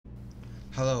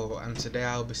Hello, and today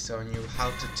I'll be showing you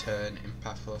how to turn in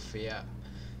Pavlov.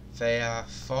 There are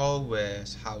 4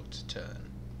 ways how to turn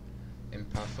in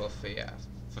Pavlov.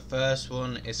 The first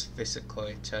one is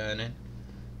physically turning,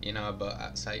 but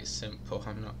that's like simple.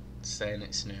 I'm not saying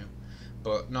it's new,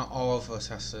 but not all of us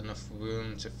has enough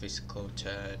room to physically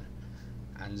turn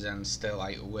and then still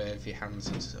like wave your hands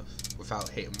and stuff without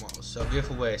hitting walls. So the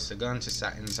other way is to go into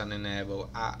settings and enable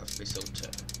artificial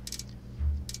turn.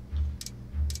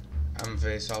 And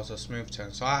there's also smooth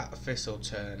turn. So artificial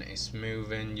turn is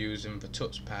moving using the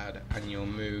touchpad, and you'll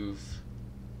move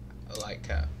like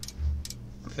that.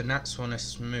 The next one is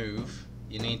smooth.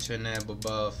 You need to enable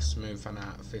both smooth and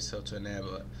artificial to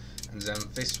enable it. And then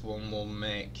this one will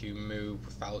make you move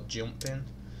without jumping.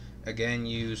 Again,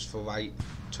 use the right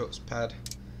touchpad.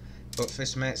 But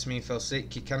this makes me feel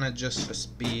sick. You can adjust the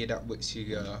speed at which you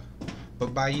go.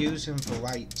 But by using the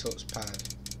right touchpad,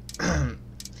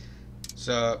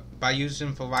 so by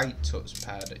using the right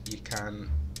touchpad,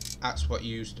 that's what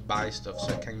you use to buy stuff,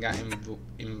 so it can get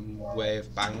in way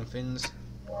of buying things.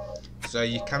 So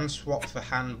you can swap the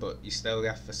hand, but you still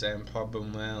have the same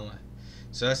problem really.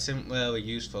 So this isn't really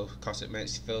useful because it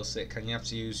makes you feel sick, and you have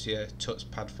to use your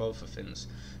touchpad for other things.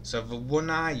 So the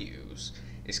one I use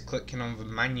is clicking on the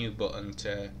menu button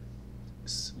to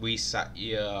reset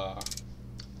your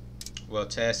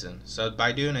rotation. So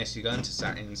by doing this, you go into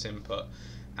settings, input,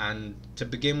 and to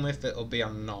begin with it'll be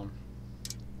on none.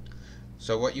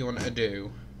 So what you want to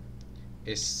do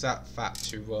is set that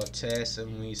to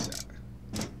rotation reset.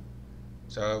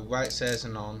 So where it says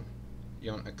on,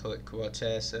 you want to click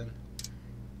rotation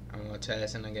and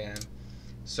rotation again.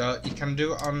 So you can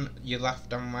do it on your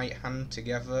left and right hand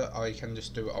together, or you can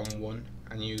just do it on one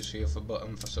and use the other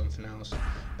button for something else.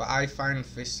 But I find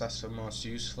this as the most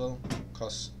useful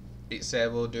because it's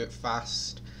able to do it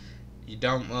fast. You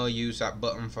don't really use that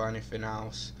button for anything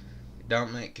else. It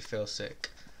don't make you feel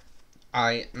sick.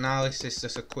 Now this is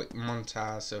just a quick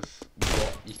montage of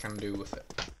what you can do with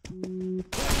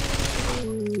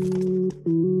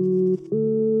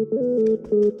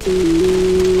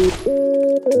it.